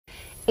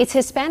It's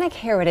Hispanic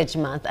Heritage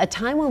Month, a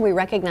time when we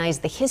recognize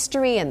the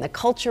history and the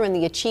culture and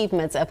the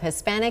achievements of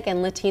Hispanic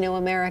and Latino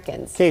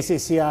Americans.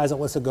 KCCI's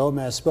Alyssa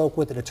Gomez spoke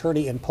with an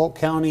attorney in Polk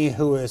County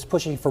who is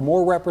pushing for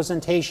more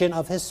representation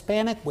of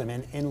Hispanic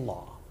women in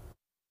law.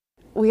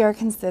 We are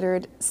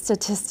considered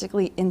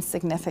statistically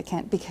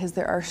insignificant because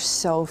there are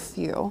so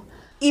few.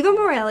 Eva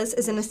Morales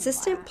is an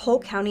assistant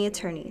Polk County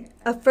attorney.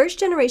 A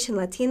first-generation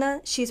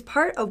Latina, she's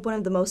part of one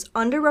of the most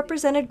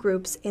underrepresented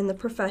groups in the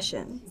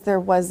profession. There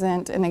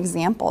wasn't an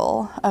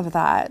example of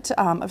that,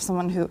 of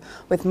someone who,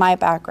 with my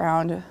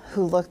background,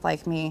 who looked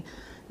like me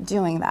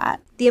doing that.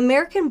 The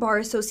American Bar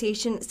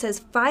Association says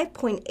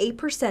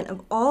 5.8%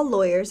 of all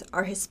lawyers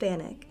are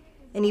Hispanic.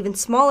 An even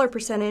smaller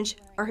percentage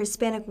are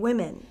Hispanic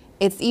women.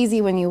 It's easy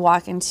when you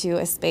walk into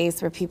a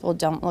space where people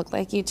don't look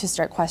like you to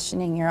start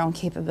questioning your own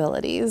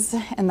capabilities,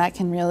 and that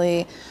can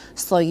really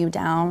slow you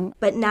down.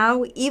 But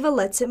now Eva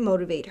lets it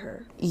motivate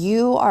her.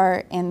 You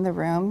are in the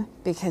room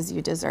because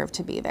you deserve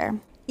to be there.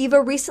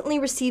 Eva recently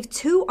received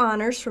 2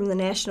 honors from the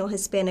National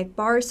Hispanic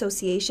Bar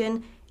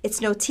Association. Its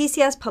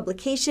Noticias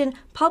publication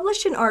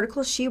published an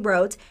article she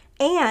wrote,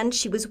 and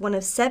she was one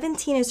of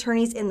 17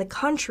 attorneys in the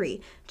country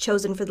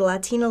chosen for the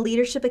Latina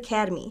Leadership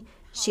Academy.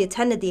 She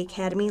attended the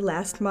academy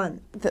last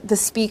month. The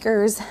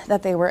speakers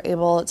that they were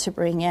able to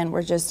bring in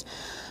were just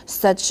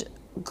such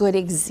good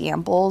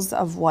examples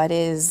of what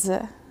is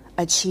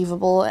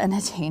achievable and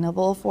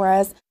attainable for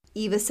us.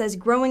 Eva says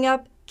growing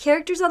up,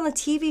 characters on the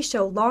TV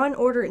show Law &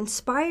 Order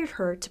inspired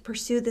her to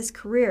pursue this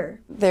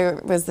career.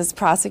 There was this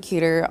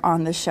prosecutor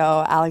on the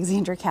show,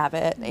 Alexandra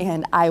Cabot,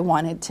 and I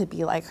wanted to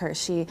be like her.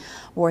 She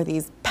wore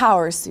these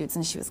power suits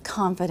and she was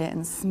confident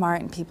and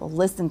smart and people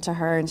listened to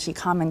her and she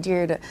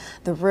commandeered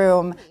the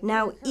room.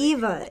 Now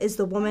Eva is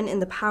the woman in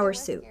the power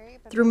suit.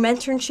 Through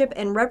mentorship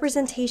and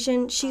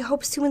representation, she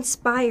hopes to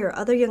inspire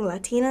other young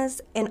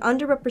Latinas and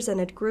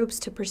underrepresented groups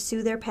to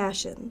pursue their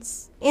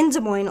passions. In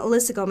Des Moines,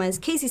 Alyssa Gomez,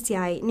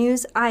 KCCI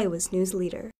News, Iowa's news leader.